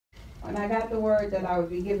When I got the word that I would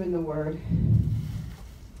be given the word,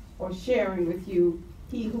 or sharing with you,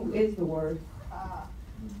 he who is the word,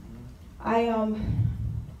 I've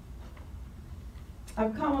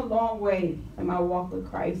come a long way in my walk with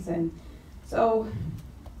Christ, and so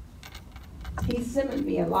he simmered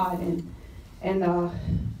me a lot,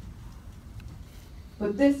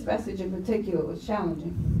 but this message in particular was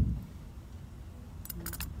challenging.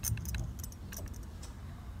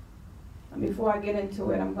 And before I get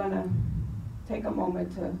into it, I'm going to take a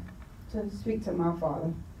moment to speak to my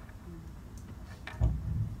Father.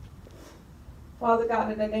 Father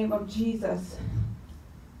God, in the name of Jesus,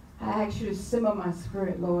 I ask you to simmer my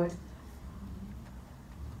spirit, Lord.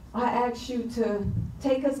 I ask you to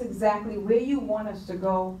take us exactly where you want us to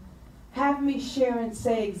go. Have me share and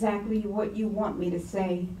say exactly what you want me to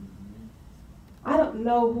say. I don't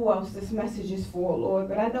know who else this message is for, Lord,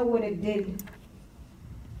 but I know what it did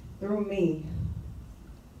through me.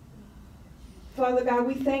 Father God,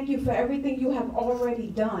 we thank you for everything you have already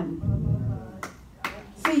done.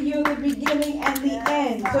 See, you're the beginning and the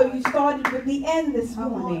end. So you started with the end this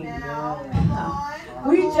morning.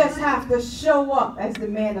 We just have to show up, as the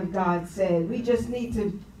man of God said. We just need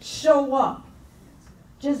to show up.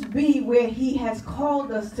 Just be where he has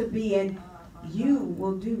called us to be, and you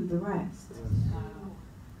will do the rest.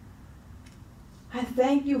 I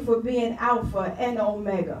thank you for being Alpha and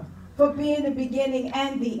Omega, for being the beginning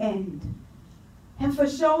and the end, and for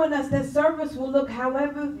showing us that service will look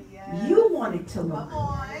however you want it to look.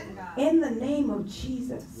 In the name of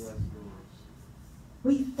Jesus,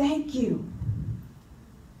 we thank you.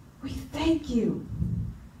 We thank you.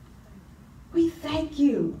 We thank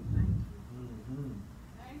you.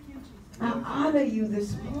 I honor you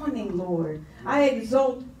this morning, Lord. I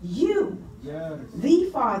exalt you, the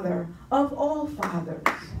Father of all fathers,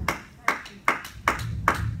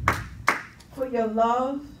 for your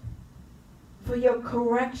love, for your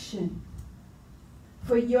correction,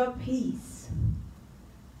 for your peace,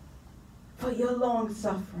 for your long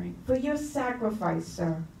suffering, for your sacrifice,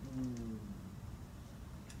 sir.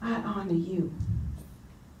 I honor you.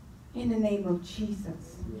 In the name of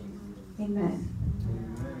Jesus. Amen.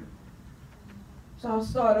 So I'll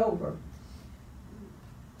start over.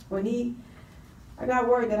 When I got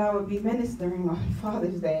word that I would be ministering on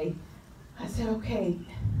Father's Day, I said, okay,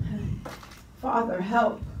 Father,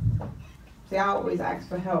 help. See, I always ask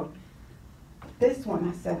for help. This one,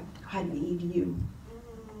 I said, I need you.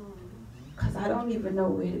 Because I don't even know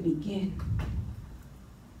where to begin.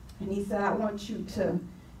 And he said, I want you to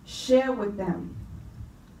share with them.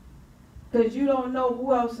 Because you don't know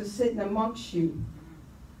who else is sitting amongst you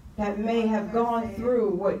that may have gone through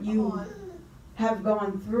what you have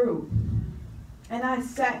gone through. And I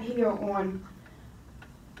sat here on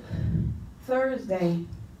Thursday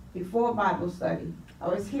before Bible study. I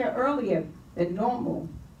was here earlier than normal.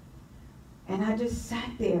 And I just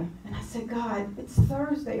sat there and I said, God, it's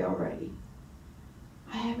Thursday already.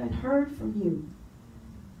 I haven't heard from you.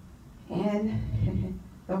 And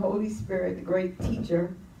the Holy Spirit, the great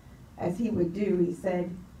teacher, as he would do, he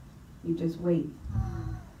said, you just wait.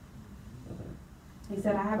 He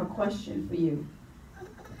said, I have a question for you.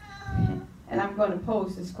 And I'm going to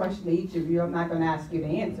pose this question to each of you. I'm not going to ask you to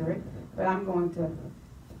answer it, but I'm going to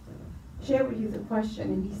share with you the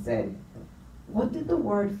question. And he said, what did the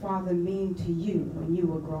word Father mean to you when you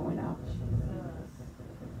were growing up?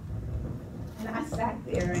 And I sat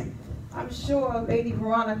there, and I'm sure Lady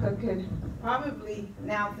Veronica could probably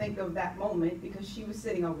now think of that moment because she was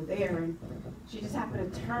sitting over there, and she just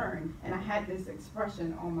happened to turn, and I had this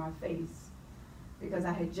expression on my face because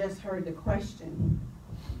I had just heard the question.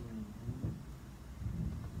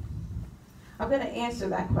 I'm going to answer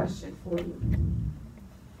that question for you.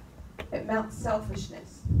 It meant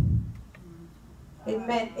selfishness. It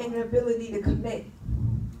meant inability to commit.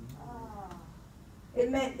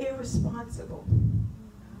 It meant irresponsible.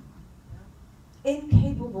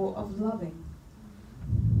 Incapable of loving.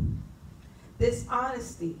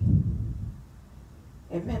 Dishonesty.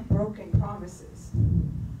 It meant broken promises.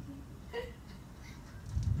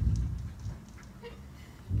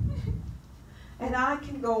 And I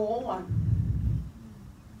can go on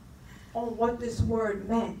what this word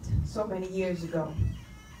meant so many years ago.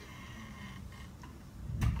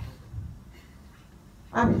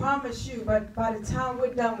 I promise you, but by the time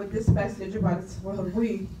we're done with this message,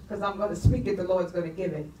 because I'm going to speak it, the Lord's going to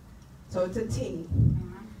give it. So it's a team.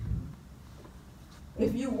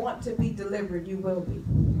 If you want to be delivered, you will be.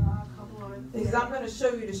 Because I'm going to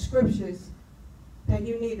show you the scriptures that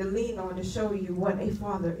you need to lean on to show you what a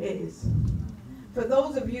father is. For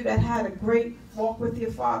those of you that had a great walk with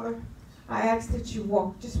your father, I ask that you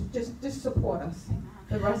walk, just support us.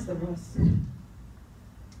 the rest of us.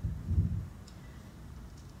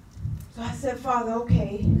 So I said, Father,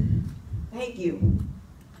 okay, thank you.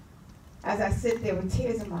 As I sit there with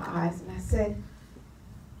tears in my eyes, and I said,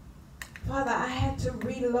 Father, I had to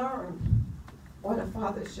relearn what a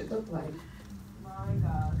father should look like. My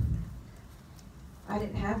God. I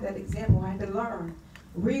didn't have that example. I had to learn,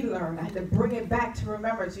 relearn. I had to bring it back to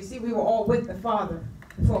remembrance. You see, we were all with the Father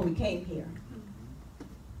before we came here.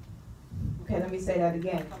 Okay, let me say that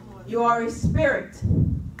again. You are a spirit.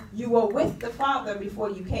 You were with the Father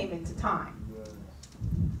before you came into time.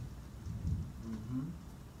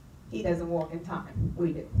 He doesn't walk in time.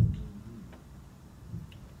 We do.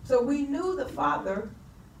 So we knew the Father.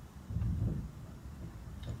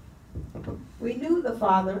 We knew the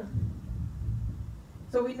Father.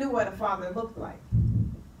 So we knew what a father looked like.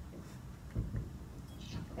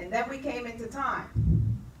 And then we came into time.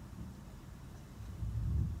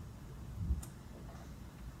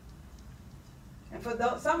 And for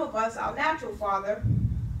some of us, our natural father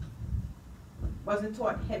wasn't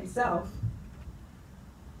taught himself.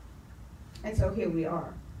 And so here we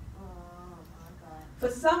are. For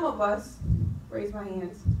some of us, raise my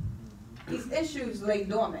hands, these issues lay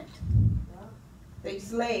dormant. They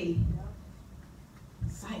lay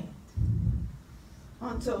silent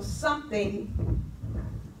until someone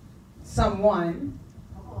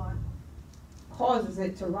causes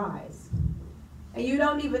it to rise. And you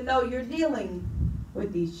don't even know you're dealing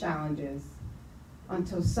with these challenges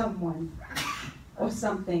until someone or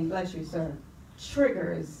something, bless you, sir,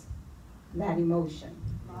 triggers that emotion.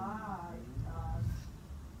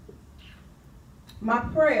 My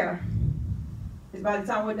prayer is by the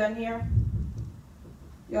time we're done here,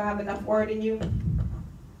 you'll have enough word in you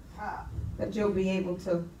that you'll be able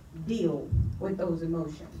to deal with those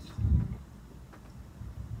emotions.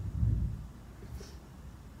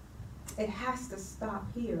 It has to stop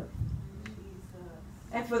here.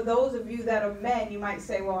 And for those of you that are men, you might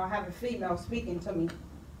say, well, I have a female speaking to me.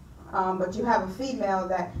 But you have a female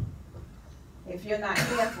that, if you're not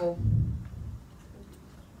careful,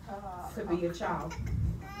 could be your child.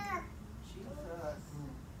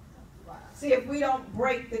 See, if we don't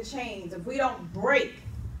break the chains, if we don't break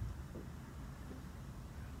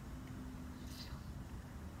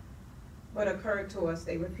what occurred to us,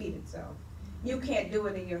 they repeat itself. You can't do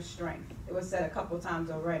it in your strength. It was said a couple times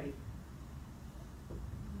already.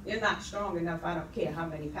 You're not strong enough. I don't care how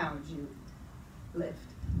many pounds you lift.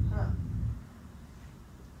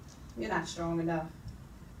 You're not strong enough.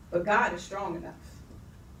 But God is strong enough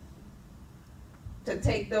to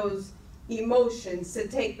take those emotions, to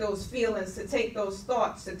take those feelings, to take those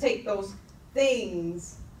thoughts, to take those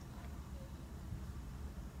things,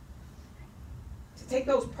 to take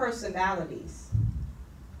those personalities.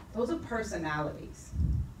 Those are personalities.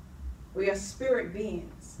 We are spirit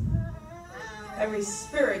beings. Every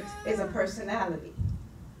spirit is a personality.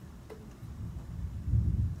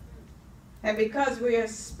 And because we are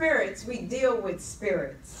spirits, we deal with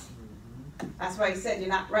spirits. That's why he said you're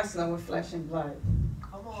not wrestling with flesh and blood.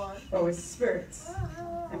 Come on. But with spirits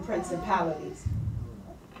and principalities.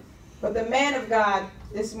 What the man of God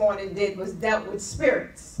this morning did was dealt with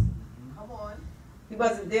spirits. Come on. He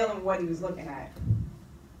wasn't dealing with what he was looking at.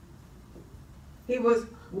 He was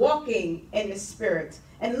walking in the Spirit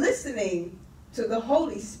and listening to the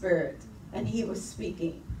Holy Spirit, and he was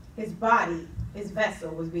speaking. His body, his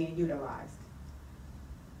vessel was being utilized.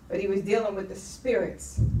 But he was dealing with the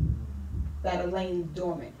spirits that are laying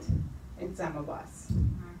dormant in some of us.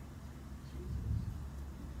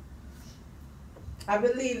 I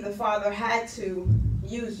believe the Father had to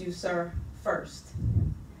use you, sir, first.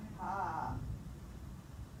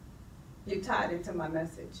 You tied into my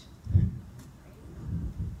message.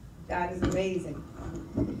 God is amazing.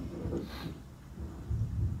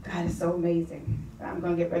 God is so amazing. I'm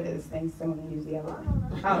going to get rid of this thing soon and use the other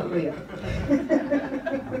one. Hallelujah.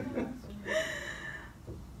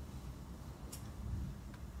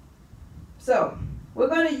 So, we're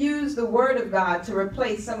going to use the Word of God to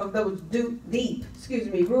replace some of those deep,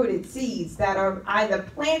 rooted seeds that are either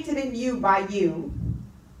planted in you, by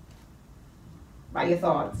your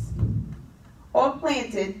thoughts, or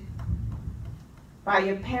planted by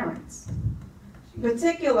your parents.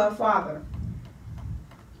 Particular father.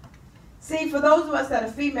 See, for those of us that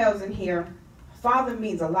are females in here, father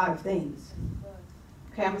means a lot of things.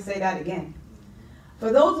 Okay, I'm going to say that again.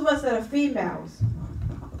 For those of us that are females,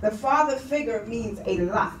 the father figure means a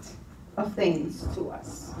lot of things to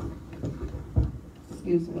us.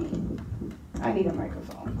 Excuse me. I need a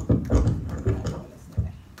microphone.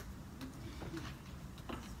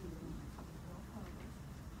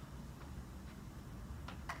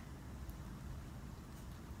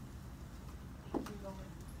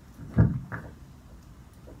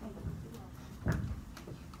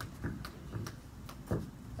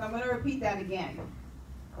 I'm going to repeat that again.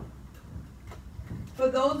 For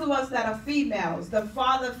those of us that are females, the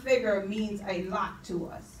father figure means a lot to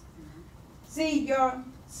us. See, your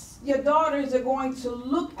daughters are going to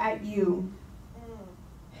look at you,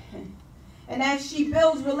 and as she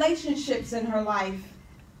builds relationships in her life,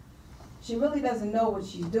 she really doesn't know what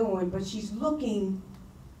she's doing, but she's looking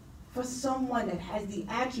for someone that has the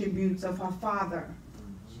attributes of her father.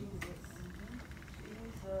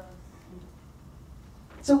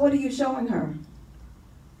 So what are you showing her?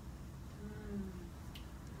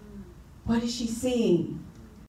 What is she seeing?